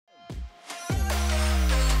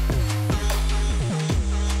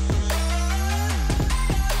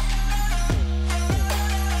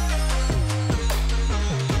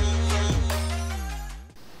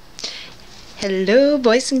Hello,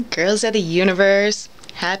 boys and girls of the universe.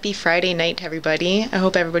 Happy Friday night to everybody. I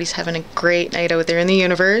hope everybody's having a great night out there in the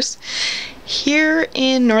universe. Here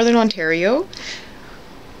in Northern Ontario,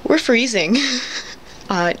 we're freezing.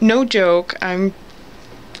 No joke, I'm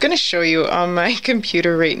gonna show you on my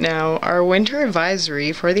computer right now our winter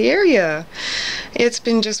advisory for the area. It's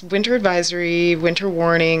been just winter advisory, winter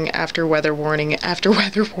warning, after weather warning, after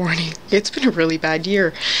weather warning. It's been a really bad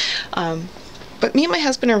year. But me and my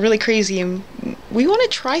husband are really crazy and we want to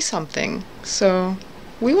try something. So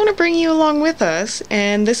we want to bring you along with us.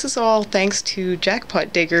 And this is all thanks to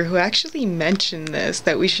Jackpot Digger, who actually mentioned this,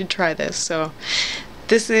 that we should try this. So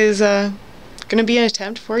this is going to be an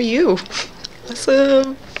attempt for you.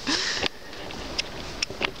 Awesome.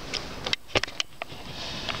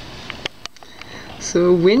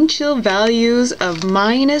 So wind chill values of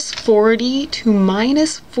 -40 to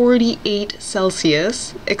 -48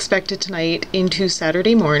 Celsius expected tonight into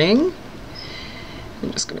Saturday morning.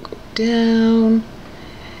 I'm just gonna go down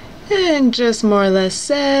and just more or less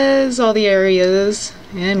says all the areas,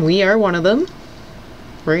 and we are one of them,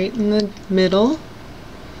 right in the middle.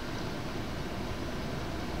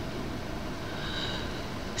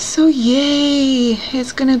 So yay,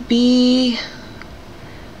 it's gonna be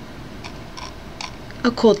a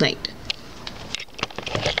cold night.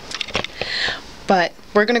 But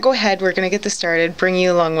we're gonna go ahead, we're gonna get this started, bring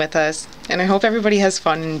you along with us, and I hope everybody has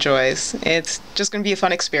fun and enjoys. It's just gonna be a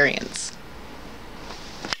fun experience.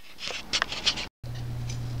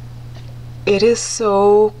 It is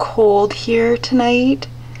so cold here tonight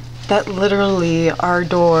that literally our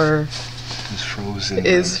door is frozen.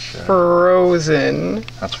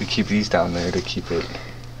 That's why we keep these down there to keep it.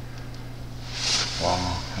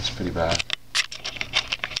 Wow, that's pretty bad.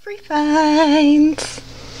 Free finds.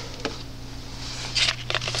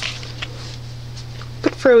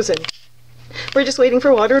 But frozen. We're just waiting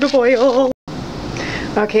for water to boil.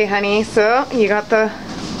 Okay, honey, so you got the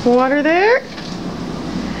water there.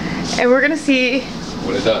 And we're gonna see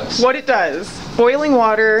what it does. What it does. Boiling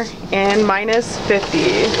water and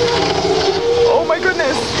 -50. Oh my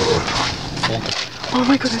goodness. Oh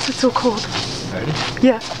my goodness, it's so cold. Ready?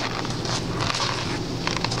 Yeah.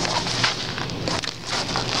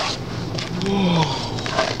 Whoa.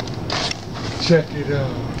 Check it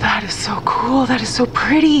out. That is so cool. That is so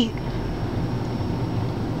pretty.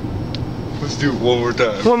 Let's do it one more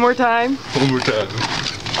time. One more time? One more time.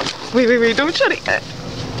 Wait, don't shut it yet.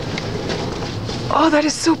 Oh, that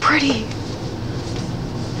is so pretty.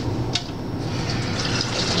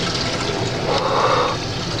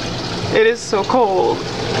 It is so cold.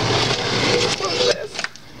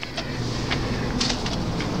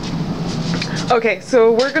 Okay,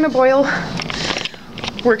 so we're gonna boil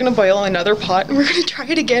another pot and we're gonna try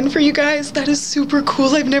it again for you guys. That is super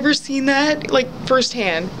cool. I've never seen that, like,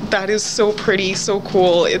 firsthand. That is so pretty, so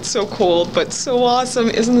cool. It's so cold, but so awesome.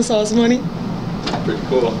 Isn't this awesome, honey? Pretty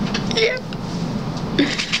cool. Yeah.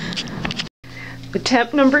 The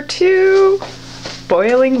temp number 2,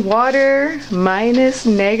 boiling water,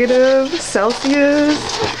 -Celsius.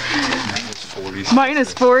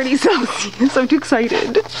 -40 Celsius. I'm too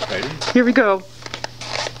excited. Ready? Here we go.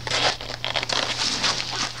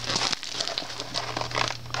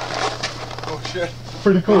 Oh shit.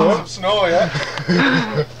 Pretty cool, Some snow, yeah?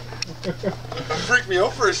 Freaked me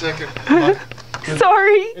out for a second.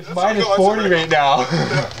 Sorry. It's -40 right now.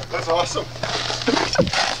 That's awesome.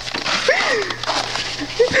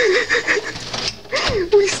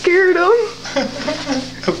 We scared him.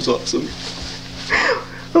 That was awesome.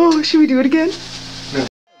 Oh, should we do it again?